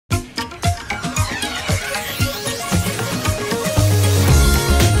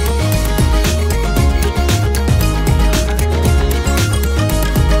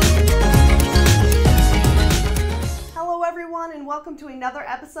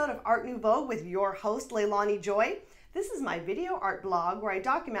episode of Art Nouveau with your host, LeilaniJoy. This is my video art blog where I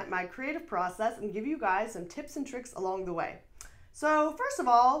document my creative process and give you guys some tips and tricks along the way. So first of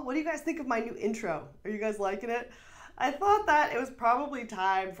all, what do you guys think of my new intro? Are you guys liking it? I thought that it was probably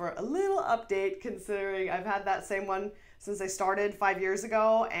time for a little update considering I've had that same one since I started 5 years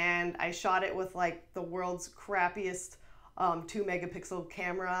ago, and I shot it with like the world's crappiest 2 megapixel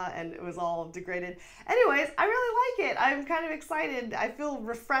camera, and it was all degraded. Anyways, I really like it. I'm kind of excited. I feel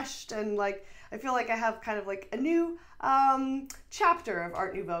refreshed, and like I feel like I have kind of like a new chapter of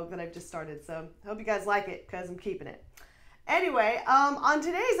Art Nouveau that I've just started. So I hope you guys like it because I'm keeping it. Anyway, on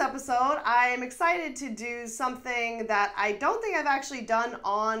today's episode, I'm excited to do something that I don't think I've actually done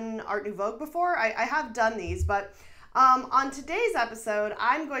on Art Nouveau before. I have done these, but on today's episode,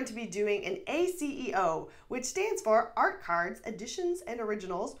 I'm going to be doing an ACEO, which stands for Art Cards, Editions and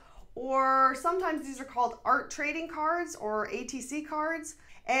Originals, or sometimes these are called Art Trading Cards or ATC cards.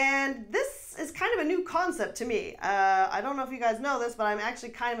 And this is kind of a new concept to me. I don't know if you guys know this, but I'm actually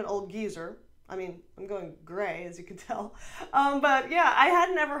kind of an old geezer. I mean, I'm going gray, as you can tell. But yeah, I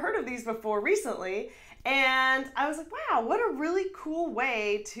had never heard of these before recently. And I was like, wow, what a really cool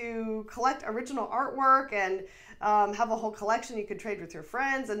way to collect original artwork and have a whole collection you could trade with your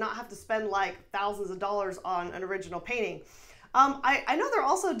friends and not have to spend like thousands of dollars on an original painting. I know they're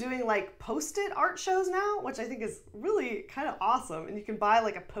also doing like post-it art shows now, which I think is really kind of awesome. And you can buy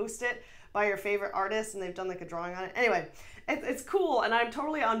like a post-it by your favorite artist and they've done like a drawing on it. Anyway, it's cool, and I'm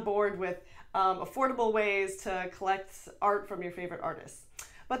totally on board with affordable ways to collect art from your favorite artists.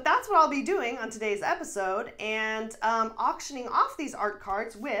 But that's what I'll be doing on today's episode, and auctioning off these art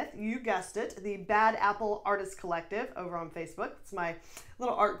cards with, you guessed it, the Bad Apple Artist Collective over on Facebook. It's my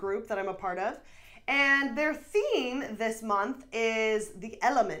little art group that I'm a part of. And their theme this month is the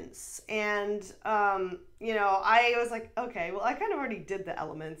elements. And, you know, I was like, okay, well, I kind of already did the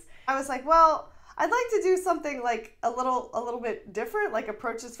elements. I was like, well, I'd like to do something like a little bit different, like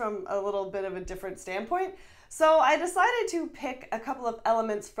approach this from a little bit of a different standpoint. So I decided to pick a couple of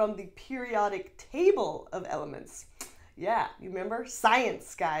elements from the periodic table of elements. Yeah, you remember?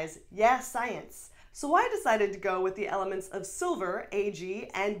 Science, guys. Yeah, science. So I decided to go with the elements of silver, AG,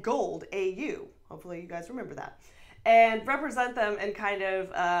 and gold, AU. Hopefully you guys remember that. And represent them in kind of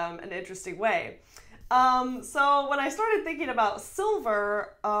an interesting way. So when I started thinking about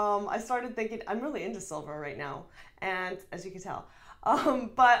silver, I started thinking, I'm really into silver right now, and as you can tell.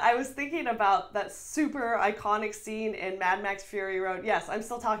 But I was thinking about that super iconic scene in Mad Max Fury Road. Yes, I'm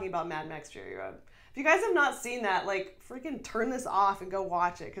still talking about Mad Max Fury Road. If you guys have not seen that, like, freaking turn this off and go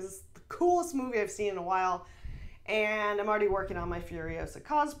watch it, because it's the coolest movie I've seen in a while. And I'm already working on my Furiosa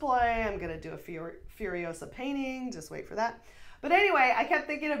cosplay. I'm going to do a Furiosa painting. Just wait for that. But anyway, I kept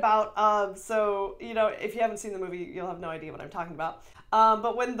thinking about, so, you know, if you haven't seen the movie, you'll have no idea what I'm talking about.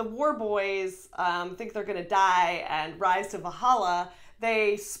 But when the war boys think they're going to die and rise to Valhalla,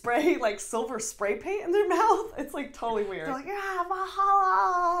 they spray like silver spray paint in their mouth. It's like totally weird. They're like, ah,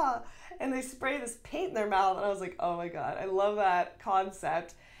 Valhalla! And they spray this paint in their mouth. And I was like, oh my God, I love that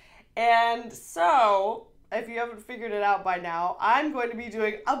concept. And so, if you haven't figured it out by now, I'm going to be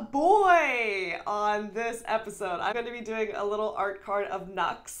doing a boy on this episode. I'm going to be doing a little art card of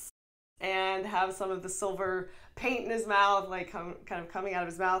Nux and have some of the silver paint in his mouth, like kind of coming out of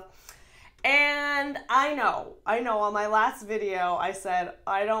his mouth. And I know on my last video I said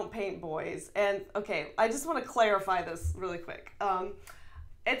I don't paint boys. And okay, I just want to clarify this really quick.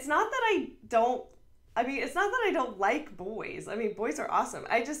 It's not that I don't like boys. I mean, boys are awesome.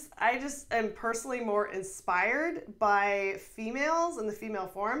 I just am personally more inspired by females in the female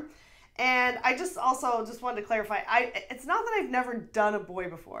form. And I just wanted to clarify, it's not that I've never done a boy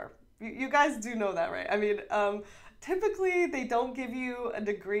before. You guys do know that, right? I mean, typically they don't give you a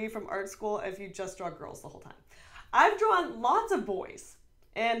degree from art school if you just draw girls the whole time. I've drawn lots of boys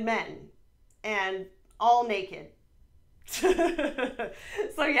and men and all naked. So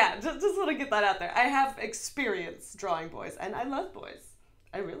yeah, just want to get that out there. I have experience drawing boys, and I love boys.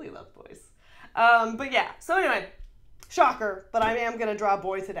 I really love boys. But yeah, so anyway, shocker, but I am going to draw a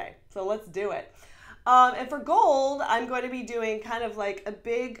boy today. So let's do it. And for gold, I'm going to be doing kind of like a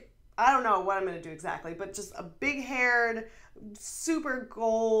big, I don't know what I'm going to do exactly, but just a big-haired, super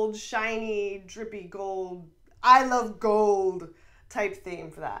gold, shiny, drippy gold, I love gold type theme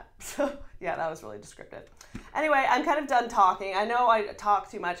for that. So yeah, that was really descriptive. Anyway, I'm kind of done talking. I know I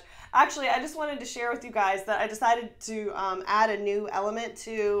talk too much. Actually, I just wanted to share with you guys that I decided to add a new element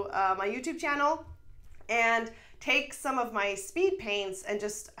to my YouTube channel and take some of my speed paints and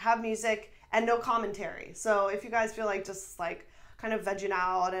just have music and no commentary. So if you guys feel like just like kind of vegging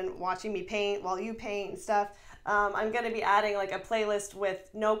out and watching me paint while you paint and stuff, I'm going to be adding like a playlist with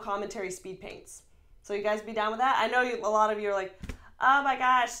no commentary speed paints. So you guys be down with that? I know a lot of you are like, oh my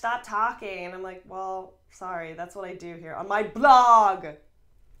gosh, stop talking. And I'm like, well, sorry, that's what I do here on my blog.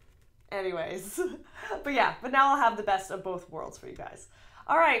 Anyways, but now I'll have the best of both worlds for you guys.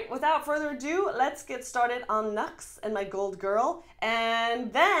 All right, without further ado, let's get started on Nux and my gold girl.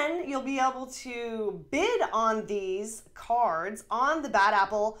 And then you'll be able to bid on these cards on the Bad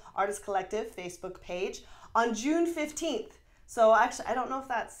Apple Artist Collective Facebook page on June 15th. So actually, I don't know if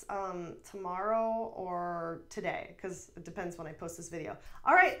that's tomorrow or today, because it depends when I post this video.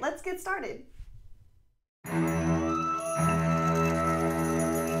 All right, let's get started.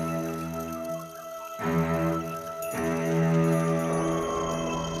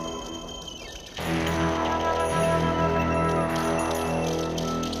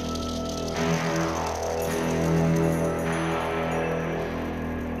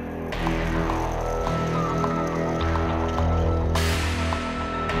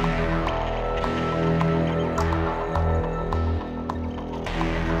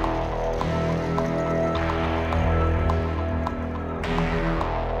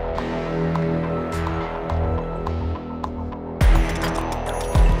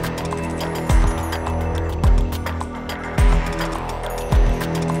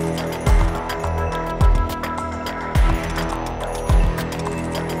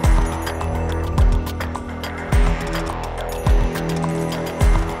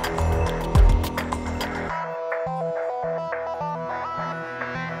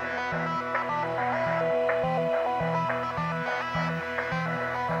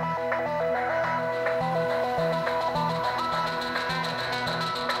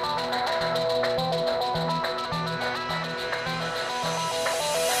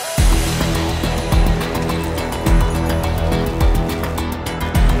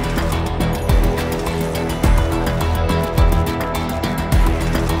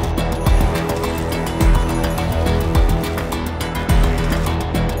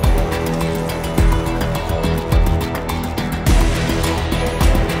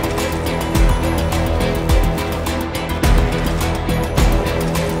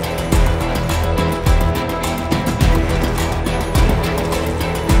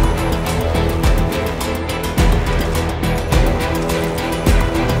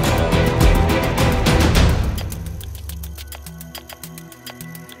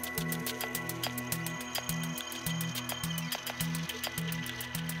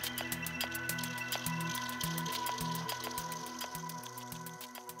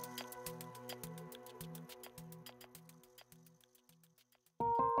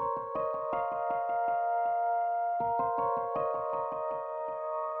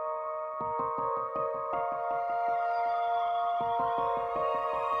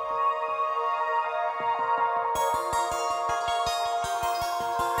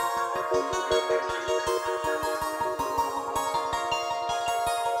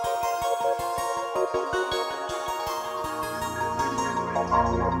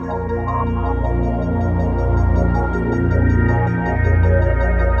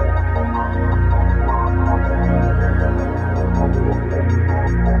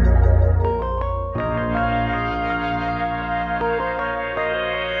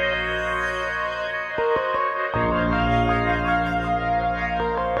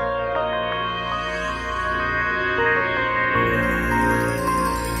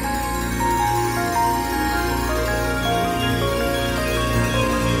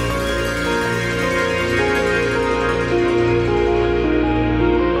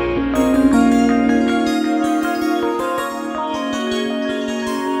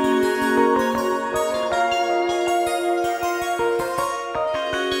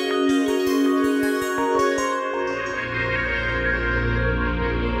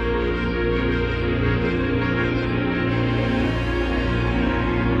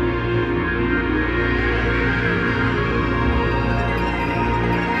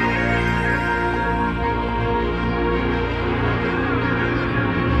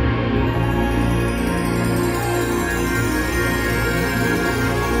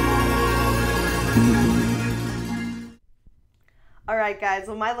 Alright guys,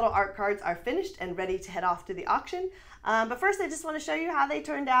 well my little art cards are finished and ready to head off to the auction. But first I just want to show you how they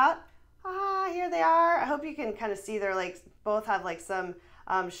turned out. Here they are. I hope you can kind of see they're like, both have like some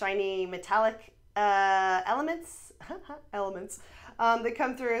shiny metallic elements that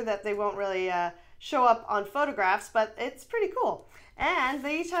come through that they won't really show up on photographs, but it's pretty cool. And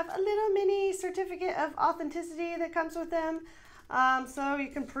they each have a little mini certificate of authenticity that comes with them. So you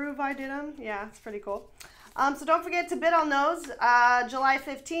can prove I did them. Yeah, it's pretty cool. So don't forget to bid on those. July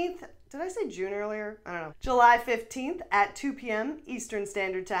 15th Did I say June earlier? I don't know. July 15th at 2 p.m. Eastern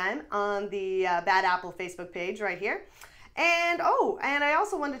Standard Time on the Bad Apple Facebook page right here. And I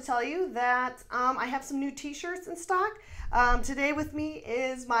also wanted to tell you that I have some new t-shirts in stock. Today with me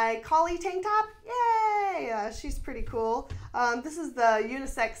is my collie tank top. Yay! She's pretty cool. This is the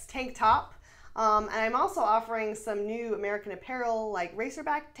unisex tank top. And I'm also offering some new American Apparel like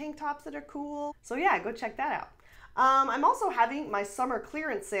racerback tank tops that are cool. So yeah, go check that out. I'm also having my summer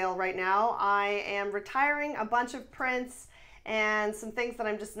clearance sale right now. I am retiring a bunch of prints and some things that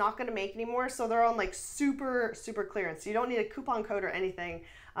I'm just not going to make anymore. So they're on like super clearance. You don't need a coupon code or anything.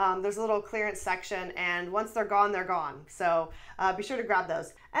 There's a little clearance section, and once they're gone, they're gone. So be sure to grab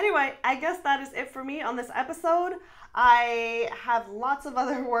those. Anyway, I guess that is it for me on this episode. I have lots of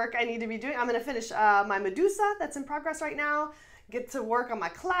other work I need to be doing. I'm going to finish my Medusa that's in progress right now, get to work on my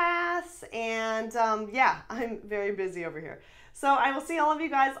class, and yeah, I'm very busy over here. So I will see all of you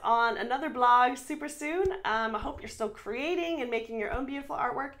guys on another blog super soon. I hope you're still creating and making your own beautiful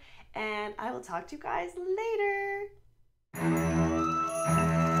artwork, and I will talk to you guys later.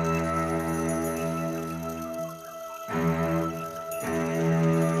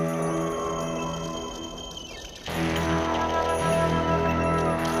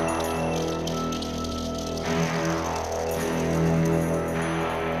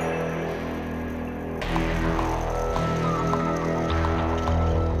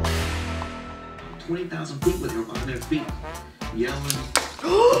 20,000 feet with her on their feet, yelling,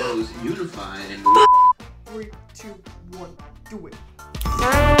 unify and 3, 2, 1, do it.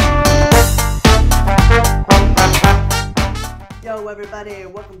 Yo everybody,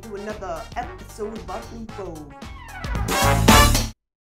 welcome to another episode of Art Info.